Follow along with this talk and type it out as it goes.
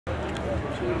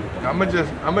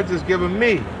I'ma just give him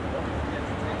me.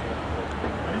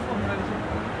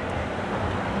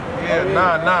 Yeah,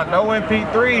 nah, no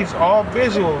MP3s, all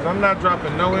visuals. I'm not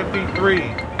dropping no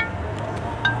MP3s.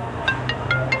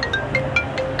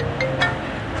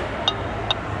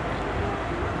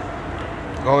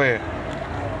 Go ahead.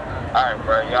 Alright,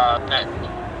 bro, y'all next.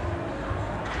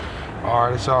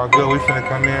 Alright, it's all good. We finna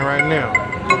come in right now.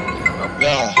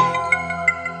 Yeah.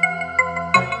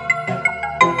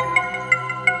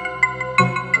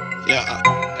 Yeah.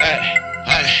 Hey.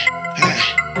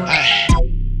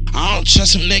 I don't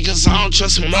trust them niggas, I don't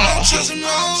trust them all.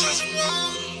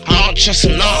 I don't trust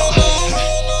them all.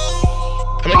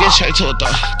 I'ma get straight to it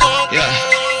though. Yeah.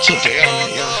 Two, three, yeah.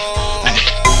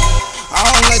 I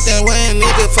don't like that way a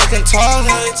nigga fucking talk.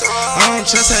 I don't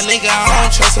trust that nigga, I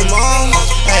don't trust him all.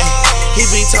 Hey, he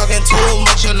be talking too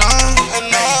much and all.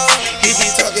 Hey, he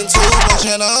be talking too much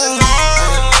and all.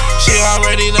 She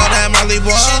already know that Marley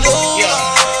boy. Yeah,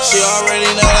 she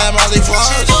already know that Marley boy.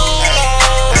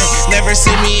 Hey, never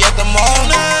see me at the mall.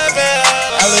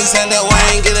 Alexander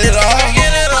Wayne get it all.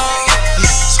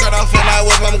 Skirt off and I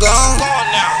whip, I'm gone.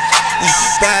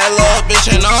 Bad little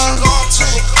bitch and all.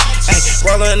 Ay,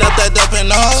 rolling up that dope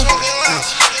and all.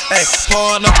 Ay,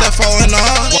 pouring up that falling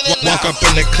all. Walk up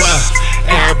in the club,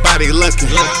 everybody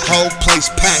looking. Whole place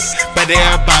packed, but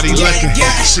everybody looking.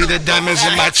 See the diamonds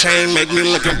in my chain make me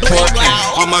look important.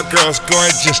 All my girls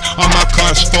gorgeous, all my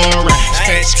cars foreign.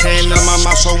 Stacks chain on my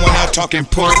mouth, so when I talk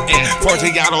important.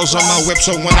 40 autos on my whip,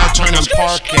 so when I turn I'm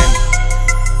parking.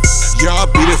 Y'all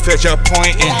be the fetch, y'all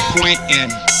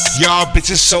pointing. Y'all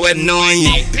bitches so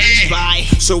annoying.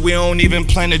 So we don't even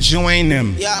plan to join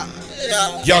them.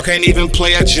 Y'all can't even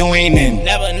play a joining.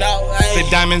 Never know. The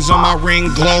diamonds on my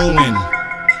ring glowing,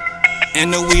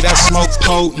 and the weed I smoke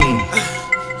potent.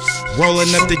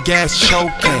 Rolling up the gas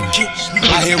choking.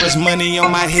 I hear it's money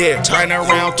on my head. Turn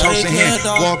around, toasting head.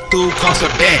 Walk through, cost a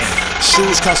bag.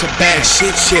 Shoes cost a bag.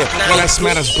 Shit. All that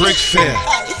smatters brick fair.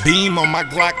 Beam on my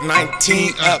Glock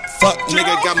 19 up. Fuck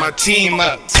nigga, got my team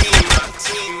up.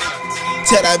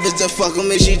 Tell that bitch to fuck him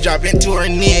if she drop into her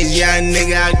knees. Yeah,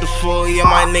 nigga act the fool. Yeah,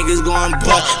 my niggas going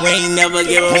buck. We ain't never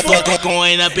give a fuck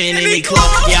going up in any club.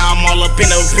 Yeah, I'm all up in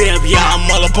the rib. Yeah, I'm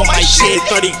all up on my shit.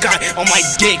 30 gun on my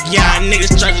dick. Yeah,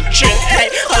 niggas try to trip.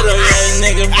 Hey, hold up, yeah,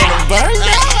 nigga for the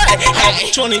birthday. Hey,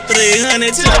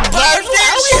 2300 to the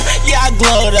birthday. Yeah, I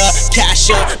glowed up, cash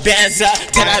up, bands up.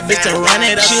 Tell that bitch to run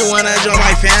it up. She wanna join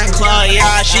my fan club.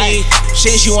 Yeah, she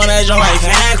wanna join my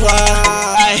fan club.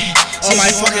 Ay. Oh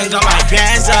my fucking got my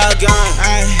bands up, gun.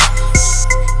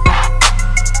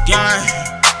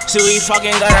 See we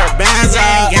fucking got our bands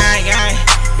up, gang,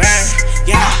 bang,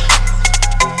 yeah.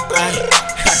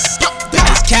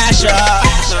 That's cash up.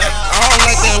 I don't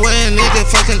like that way a nigga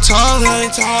fucking talk. I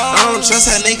don't trust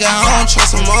that nigga, I don't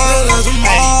trust him all.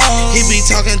 He be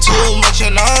talking too much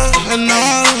and all.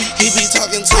 He be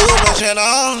talking too much and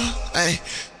all.